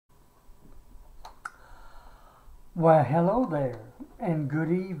Well, hello there, and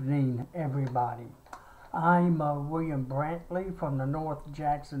good evening, everybody. I'm William Brantley from the North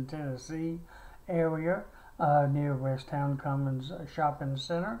Jackson, Tennessee area near Westtown Commons Shopping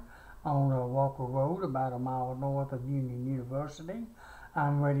Center on Walker Road, about a mile north of Union University.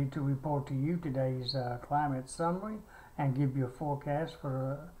 I'm ready to report to you today's climate summary and give you a forecast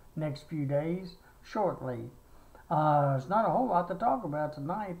for the next few days shortly. There's not a whole lot to talk about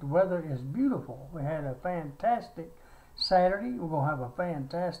tonight. The weather is beautiful. We had a fantastic Saturday. We're going to have a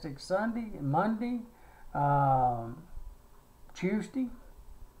fantastic Sunday, Monday, Tuesday,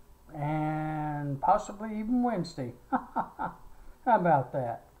 and possibly even Wednesday. How about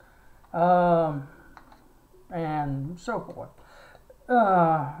that? And so forth.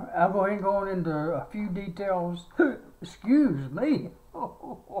 I'll go ahead and go into a few details. Excuse me.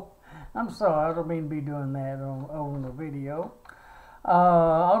 I'm sorry, I don't mean to be doing that on the video.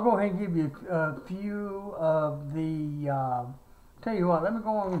 I'll go ahead and give you a few of the, tell you what, let me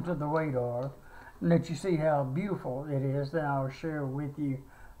go on to the radar and let you see how beautiful it is. Then I'll share with you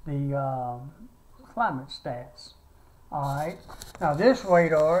the climate stats. Alright, now this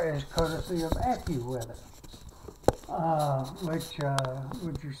radar is courtesy of AccuWeather, which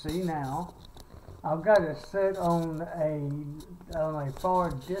you see now. I've got it set on a far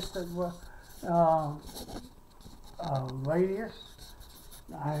distant radius.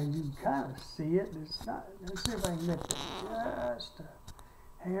 You can kind of see it. It's not. Let's see if I can lift it just a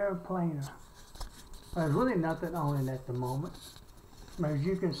hair plainer. There's really nothing on it at the moment. But as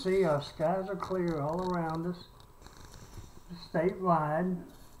you can see, our skies are clear all around us, statewide.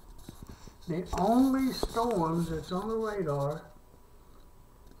 The only storms that's on the radar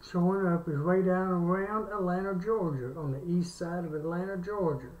showing up is way down around Atlanta, Georgia, on the east side of Atlanta,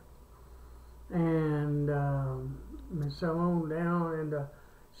 Georgia. And some on down into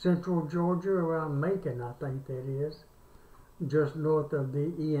central Georgia around Macon, I think that is, just north of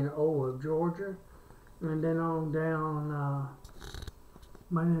the E&O of Georgia. And then on down,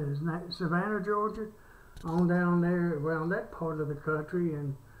 Savannah, Georgia, on down there around that part of the country,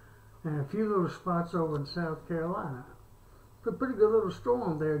 and a few little spots over in South Carolina. A pretty good little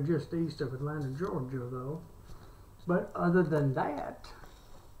storm there just east of Atlanta, Georgia, though. But other than that,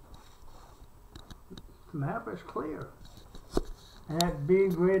 the map is clear. And that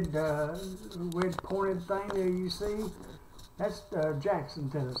big red pointed thing there you see, that's Jackson,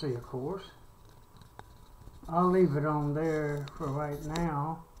 Tennessee, of course. I'll leave it on there for right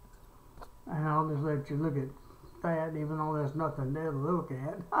now, and I'll just let you look at that, even though there's nothing there to look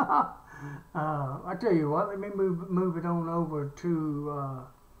at. I tell you what, let me move it on over to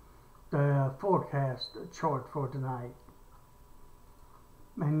the forecast chart for tonight.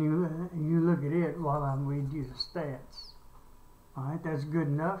 And you look at it while I'm reading you the stats. Alright, that's good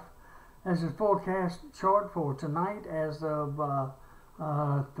enough. That's the forecast chart for tonight as of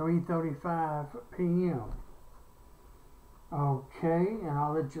 3:35 p.m. Okay, and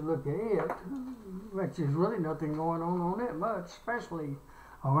I'll let you look at it. But there's really nothing going on it much, especially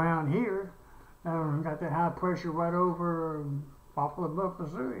around here. Got that high pressure right over Buffalo Buck,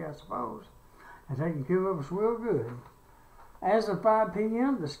 Missouri, I suppose. And taking care of us real good. As of 5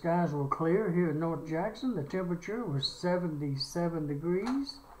 p.m., the skies were clear here in North Jackson. The temperature was 77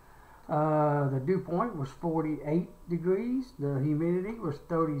 degrees. The dew point was 48 degrees. The humidity was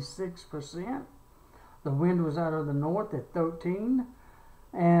 36%. The wind was out of the north at 13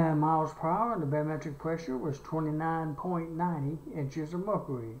 and miles per hour, and the barometric pressure was 29.90 inches of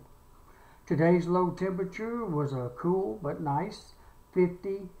mercury. Today's low temperature was a cool but nice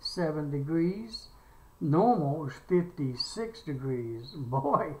 57 degrees. Normal was 56 degrees.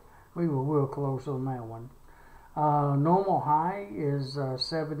 Boy, we were real close on that one. Normal high is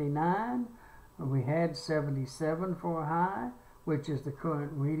 79. We had 77 for a high, which is the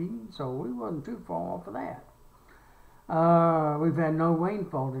current reading, so we wasn't too far off of that. We've had no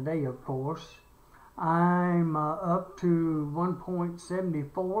rainfall today, of course. I'm up to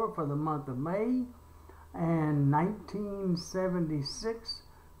 1.74 for the month of May and 1976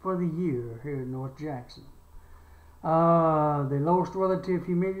 for the year here in North Jackson. The lowest relative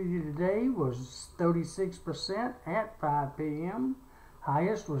humidity today was 36% at 5 p.m.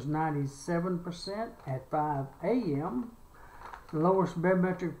 Highest was 97% at 5 a.m. The lowest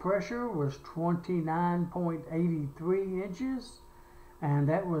barometric pressure was 29.83 inches, and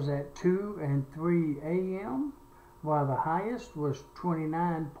that was at 2 and 3 a.m., while the highest was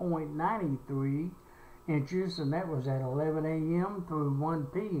 29.93 inches, and that was at 11 a.m. through 1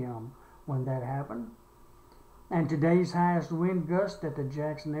 p.m. when that happened. And today's highest wind gust at the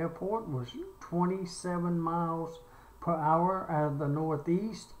Jackson Airport was 27 miles per hour out of the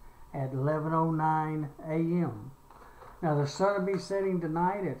northeast at 11:09 a.m. Now the sun will be setting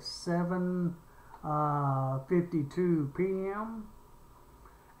tonight at 7:52 p.m.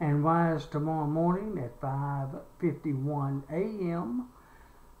 and rise tomorrow morning at 5:51 a.m.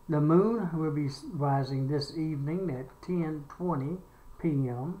 The moon will be rising this evening at 10:20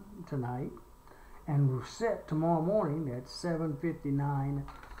 p.m. tonight and will set tomorrow morning at 7:59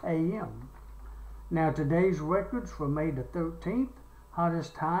 a.m. Now today's records for May the 13th,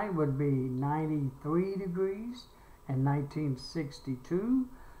 hottest high would be 93 degrees in 1962.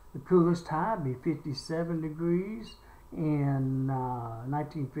 The coolest high would be 57 degrees in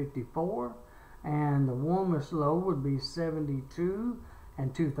 1954. And the warmest low would be 72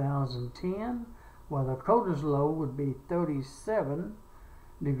 in 2010. While the coldest low would be 37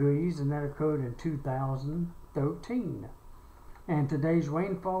 degrees, and that occurred in 2013. And today's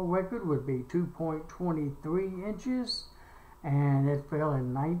rainfall record would be 2.23 inches, and it fell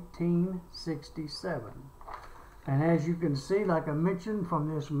in 1967. And as you can see, like I mentioned from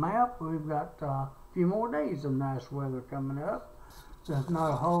this map, we've got a few more days of nice weather coming up. There's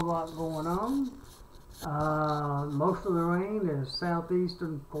not a whole lot going on. Most of the rain is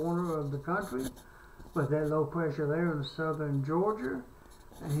southeastern corner of the country, with that low pressure there in southern Georgia.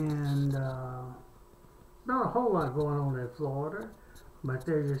 And not a whole lot going on in Florida, but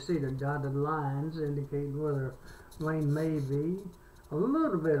there you see the dotted lines indicating where the rain may be a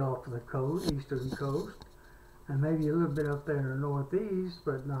little bit off the coast, eastern coast, and maybe a little bit up there in the northeast,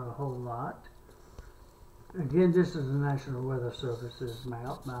 but not a whole lot. Again, this is the National Weather Service's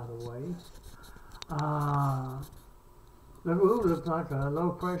map, by the way. Looks like a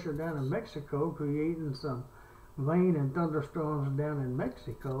low pressure down in Mexico, creating some rain and thunderstorms down in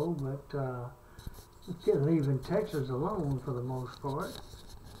Mexico, but leaving Texas alone for the most part, at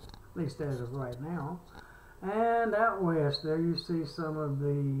least as of right now. And out west, there you see some of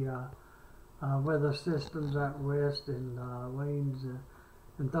the weather systems out west, and rains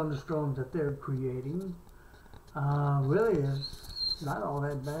and thunderstorms that they're creating. Really is not all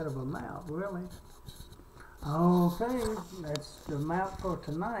that bad of a map, really. Okay, that's the map for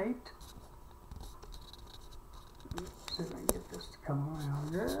tonight. Let's see if I can get this to come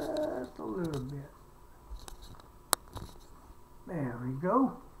around just a little bit. There we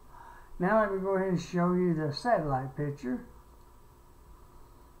go. Now let me go ahead and show you the satellite picture,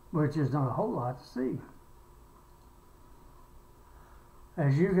 which is not a whole lot to see.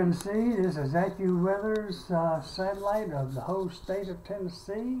 As you can see, this is AccuWeather's satellite of the whole state of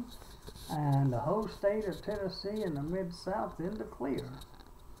Tennessee, and the whole state of Tennessee in the Mid-South in the clear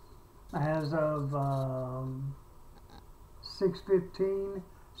as of 6:15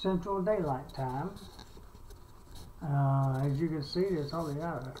 Central Daylight Time. As you can see, there's hardly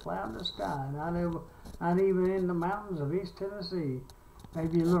not a cloud in the sky, not even in the mountains of East Tennessee.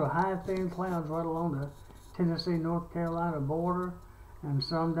 Maybe a little high, thin clouds right along the Tennessee-North Carolina border, and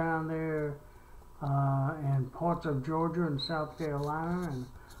some down there in parts of Georgia and South Carolina, and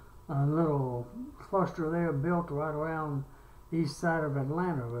a little cluster there built right around the east side of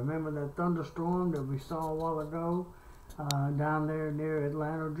Atlanta. Remember that thunderstorm that we saw a while ago down there near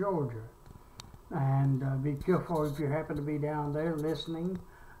Atlanta, Georgia? And be careful if you happen to be down there listening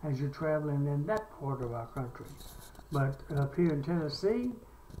as you're traveling in that part of our country. But up here in Tennessee,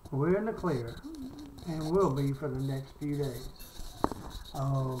 we're in the clear, and will be for the next few days.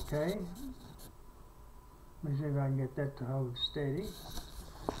 Okay, let me see if I can get that to hold steady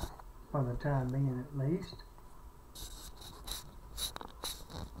for the time being, at least.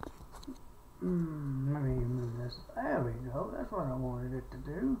 Let me move this. There we go. That's what I wanted it to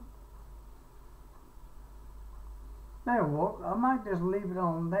do. There, well, I might just leave it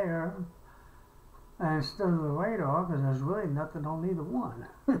on there instead of the radar, because there's really nothing on either one.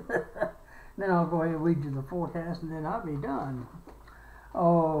 Then I'll go ahead and read you the forecast, and then I'll be done.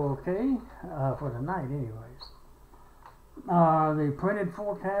 Okay, for tonight anyways. The printed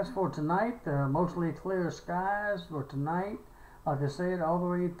forecast for tonight, mostly clear skies for tonight. Like I said, all the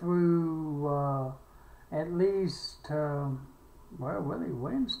way through at least, well, really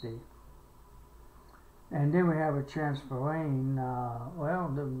Wednesday. And then we have a chance for rain, well,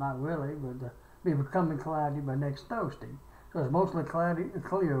 not really, but be becoming cloudy by next Thursday. So it's mostly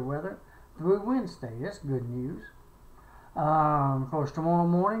clear weather through Wednesday. That's good news. Of course, tomorrow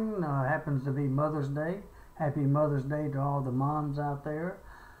morning happens to be Mother's Day. Happy Mother's Day to all the moms out there.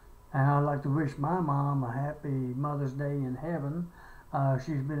 And I'd like to wish my mom a happy Mother's Day in heaven.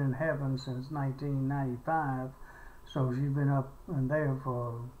 She's been in heaven since 1995, so she's been up in there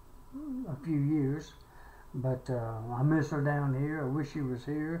for a few years. But I miss her down here. I wish she was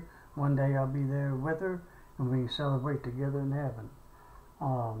here. One day I'll be there with her, and we can celebrate together in heaven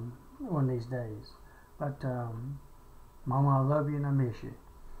one of these days. But Mama, I love you and I miss you.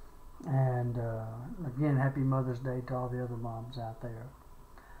 And again, happy Mother's Day to all the other moms out there.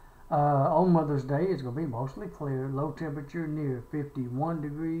 On Mother's Day, it's going to be mostly clear, low temperature near 51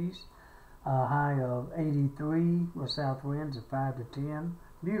 degrees, high of 83 with south winds at 5 to 10.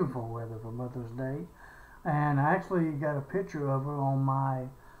 Beautiful weather for Mother's Day. And I actually got a picture of her on my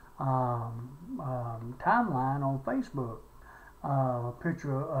timeline on Facebook. An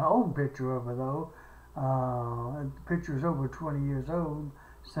old picture of her though. The picture is over 20 years old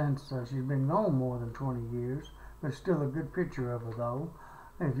since she's been gone more than 20 years, but still a good picture of her though.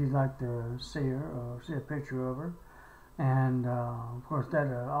 If you'd like to see her or see a picture of her, and of course that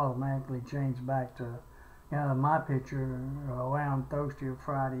automatically changed back to my picture around Thursday or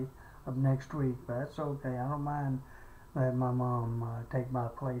Friday of next week, but that's okay. I don't mind letting my mom take my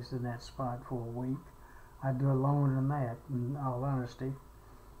place in that spot for a week. I'd do it longer than that, in all honesty.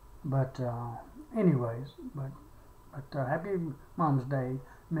 But anyways, happy Mom's Day,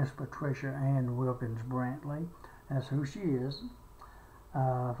 Miss Patricia Ann Wilkins Brantley. That's who she is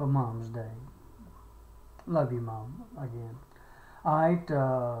for Mom's Day. Love you, Mom, again. All right,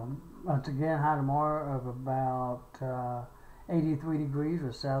 once again, high tomorrow of about 83 degrees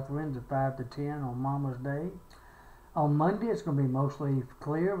with south winds of 5 to 10 on Mama's Day. On Monday, it's going to be mostly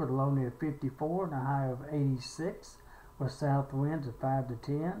clear with a low near 54 and a high of 86 with south winds of 5 to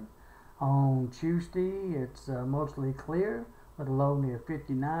 10. On Tuesday, it's mostly clear with a low near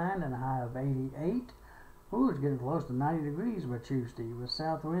 59 and a high of 88. Ooh, it's getting close to 90 degrees by Tuesday with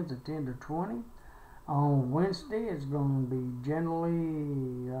south winds of 10 to 20. On Wednesday, it's going to be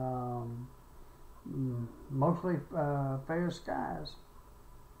generally mostly fair skies.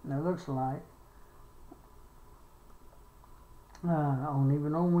 And it looks like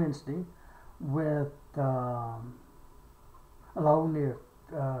even on Wednesday with a low near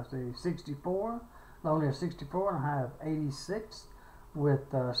 64, low near 64 and a high of 86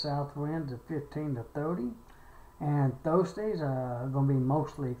 with south winds of 15 to 30. And Thursdays are going to be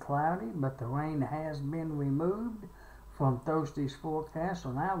mostly cloudy, but the rain has been removed from Thursday's forecast,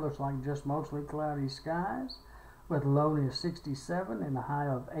 so now it looks like just mostly cloudy skies with a low near 67 and a high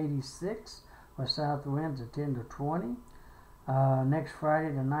of 86 with south winds of 10 to 20. Next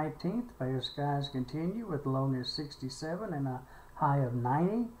Friday the 19th, fair skies continue with a low near 67 and a high of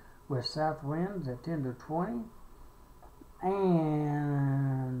 90 with south winds at 10 to 20.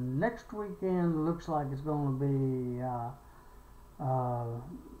 And next weekend looks like it's going to be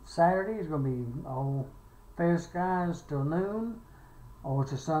Saturday is going to be fair skies till noon, or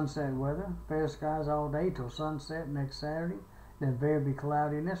it's a sunset weather. Fair skies all day till sunset next Saturday. Then very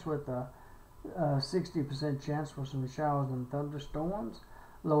cloudiness with a 60% chance for some showers and thunderstorms.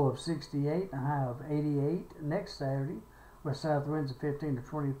 Low of 68 and a high of 88 next Saturday with south winds of 15 to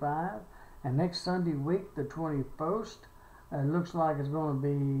 25. And next Sunday week, the 21st, it looks like it's going to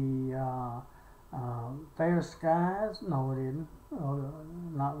be fair skies. No, it isn't.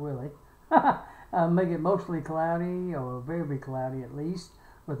 Not really. Make it mostly cloudy or very cloudy at least,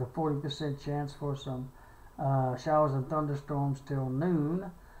 with a 40% chance for some showers and thunderstorms till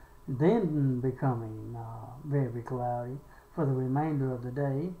noon, then becoming very cloudy for the remainder of the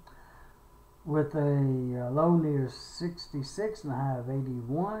day, with a low near 66 and a high of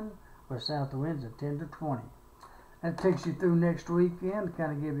 81 with south winds at 10 to 20. That takes you through next weekend,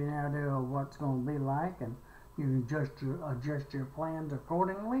 kind of give you an idea of what's going to be like, and you can adjust your plans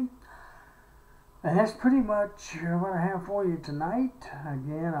accordingly. And that's pretty much what I have for you tonight.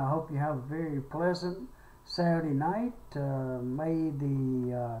 Again, I hope you have a very pleasant Saturday night, May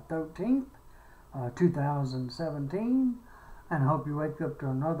the 13th, 2017. And I hope you wake up to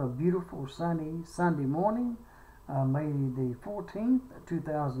another beautiful sunny Sunday morning, May the 14th,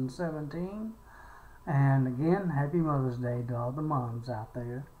 2017. And again, happy Mother's Day to all the moms out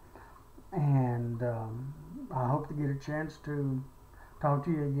there. And I hope to get a chance to talk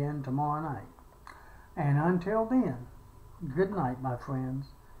to you again tomorrow night. And until then, good night, my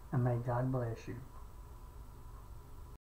friends, and may God bless you.